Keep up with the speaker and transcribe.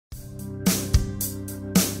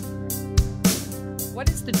what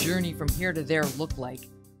does the journey from here to there look like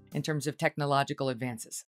in terms of technological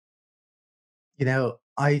advances?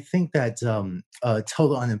 I think that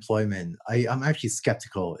total unemployment, I'm actually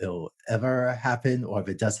skeptical it'll ever happen, or if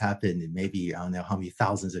it does happen, it may be, I don't know how many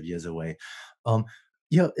thousands of years away. Um,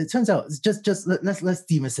 it turns out, let's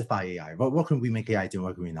demystify AI. What can we make AI do?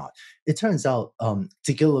 What can we not? It turns out, to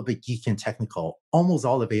get a little bit geeky and technical, almost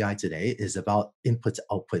all of AI today is about input to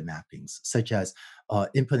output mappings, such as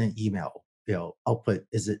input an email. Output,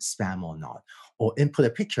 is it spam or not? Or input a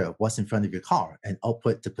picture of what's in front of your car and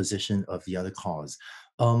output the position of the other cars.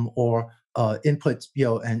 Or input,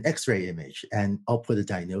 an X-ray image and output a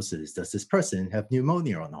diagnosis. Does this person have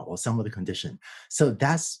pneumonia or not, or some other condition? So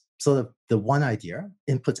that's sort of the one idea,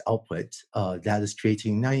 input output, that is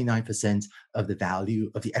creating 99% of the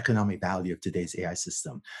value of the economic value of today's AI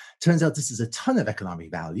system. Turns out this is a ton of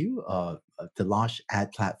economic value. The large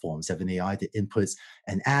ad platforms have an AI that inputs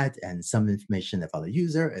an ad and some information about the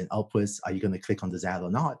user and outputs, are you going to click on this ad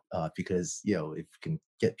or not? Because if you can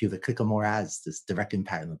get people to click on more ads, there's direct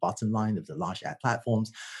impact on the bottom line of the large ad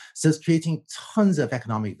platforms. So it's creating tons of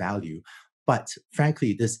economic value. But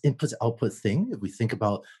frankly, this input output thing, if we think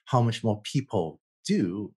about how much more people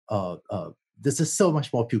do, this is so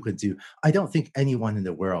much more people can do. I don't think anyone in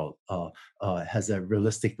the world has a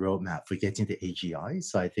realistic roadmap for getting to AGI.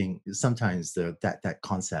 So I think sometimes that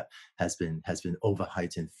concept has been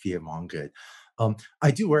overhyped and fear mongered. I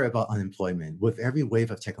do worry about unemployment with every wave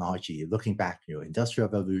of technology. Looking back, industrial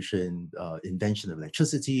revolution, invention of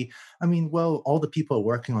electricity. I mean, well, all the people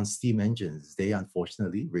working on steam engines, they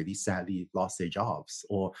unfortunately, really sadly, lost their jobs.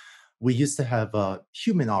 Or we used to have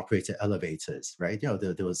human operated elevators, right?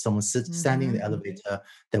 There was someone standing in the elevator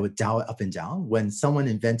that would dial it up and down. When someone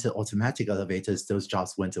invented automatic elevators, those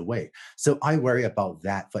jobs went away. So I worry about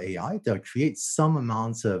that for AI. They'll create some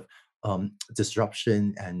amounts of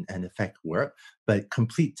disruption and affect work, but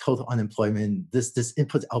complete total unemployment, this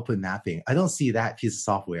input output mapping, I don't see that piece of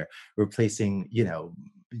software replacing,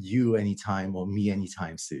 you anytime or me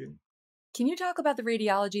anytime soon. Can you talk about the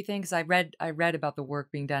radiology thing? Because I read about the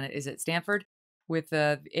work being done is at Stanford with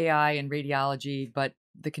AI and radiology, but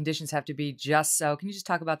the conditions have to be just so. Can you just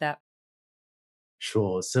talk about that?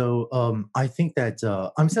 Sure. So I think that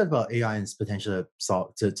I'm excited about AI and its potential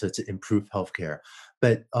to improve healthcare.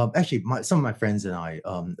 But actually, some of my friends and I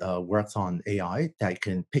worked on AI that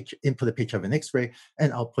can input a picture of an X-ray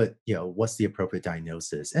and output, what's the appropriate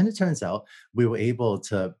diagnosis. And it turns out we were able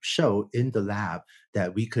to show in the lab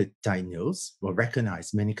that we could diagnose or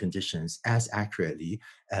recognize many conditions as accurately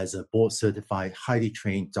as a board-certified, highly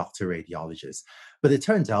trained doctor radiologist. But it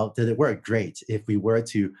turns out that it worked great if we were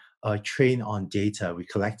to train on data we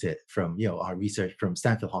collected from our research from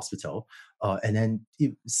Stanford Hospital, and then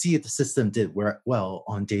you see if the system did work well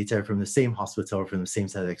on data from the same hospital from the same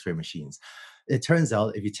set of X-ray machines. It turns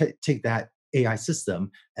out if you take that AI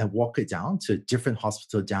system and walk it down to a different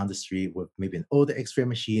hospital down the street with maybe an older X-ray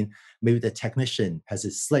machine, maybe the technician has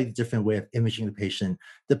a slightly different way of imaging the patient,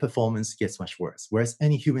 the performance gets much worse. Whereas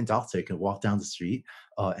any human doctor can walk down the street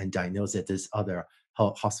and diagnose that this other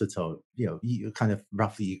hospital, kind of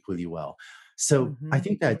roughly equally well. So I Hmm.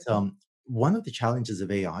 think that one of the challenges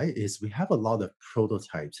of AI is we have a lot of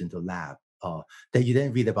prototypes in the lab that you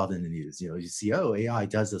then read about in the news. You see, oh, AI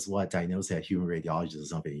does this what diagnose a human radiologist or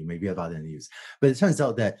something. You may read about it in the news, but it turns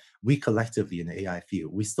out that we collectively in the AI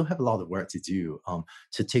field, we still have a lot of work to do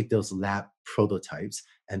to take those lab prototypes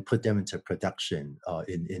and put them into production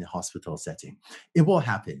in a hospital setting. It will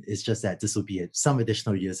happen. It's just that this will be some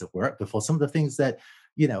additional years of work before some of the things that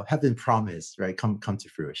have been promised, right, come to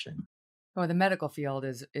fruition. Oh, the medical field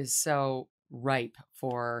is so ripe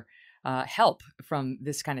for help from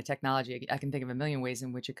this kind of technology. I can think of a million ways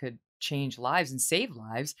in which it could change lives and save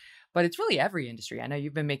lives, but it's really every industry. I know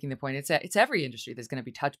you've been making the point. It's every industry that's going to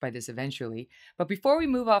be touched by this eventually. But before we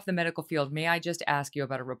move off the medical field, may I just ask you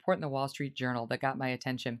about a report in the Wall Street Journal that got my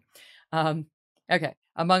attention? Um, okay,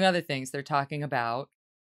 among other things, they're talking about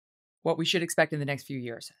what we should expect in the next few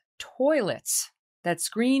years: toilets that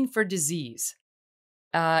screen for disease.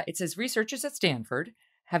 It says researchers at Stanford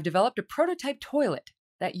have developed a prototype toilet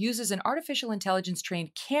that uses an artificial intelligence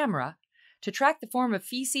trained camera to track the form of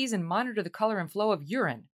feces and monitor the color and flow of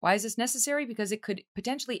urine. Why is this necessary? Because it could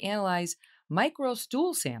potentially analyze micro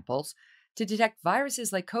stool samples to detect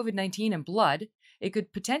viruses like COVID-19 in blood. It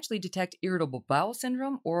could potentially detect irritable bowel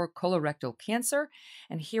syndrome or colorectal cancer.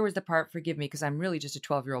 And here was the part, forgive me, because I'm really just a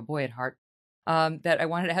 12-year-old boy at heart, that I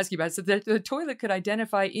wanted to ask you about. So the toilet could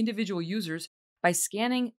identify individual users by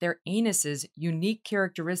scanning their anus's unique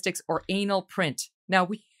characteristics or anal print. Now,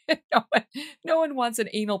 we No one wants an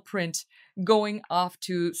anal print going off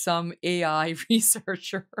to some AI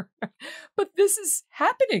researcher. But this is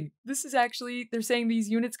happening. This is actually, they're saying these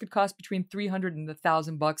units could cost between 300 and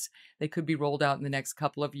 $1,000. They could be rolled out in the next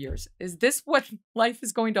couple of years. Is this what life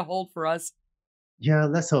is going to hold for us? Yeah,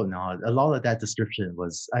 let's hope not. A lot of that description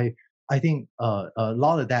was I think a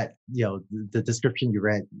lot of that, the description you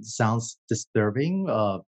read sounds disturbing.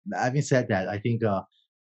 Having said that, I think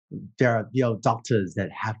there are doctors that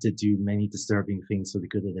have to do many disturbing things for the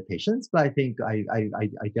good of the patients. But I think I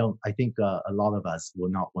don't I think a lot of us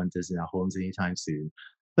will not want this in our homes anytime soon.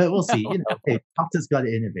 But we'll see. No, Hey, no. doctors got to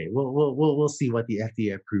innovate. We'll see what the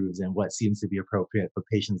FDA approves and what seems to be appropriate for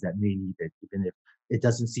patients that may need it, even if it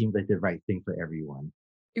doesn't seem like the right thing for everyone.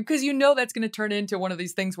 Because that's going to turn into one of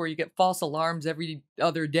these things where you get false alarms every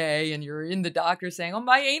other day and you're in the doctor saying, oh,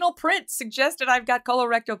 my anal print suggested I've got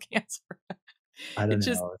colorectal cancer. I It don't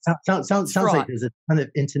just, know. Sounds it's sounds like fraught. there's a ton of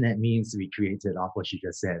internet memes to be created off what you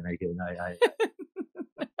just said, Megan.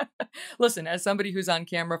 Listen, as somebody who's on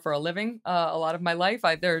camera for a living, a lot of my life,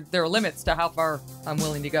 there are limits to how far I'm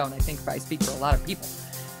willing to go. And I think if I speak for a lot of people,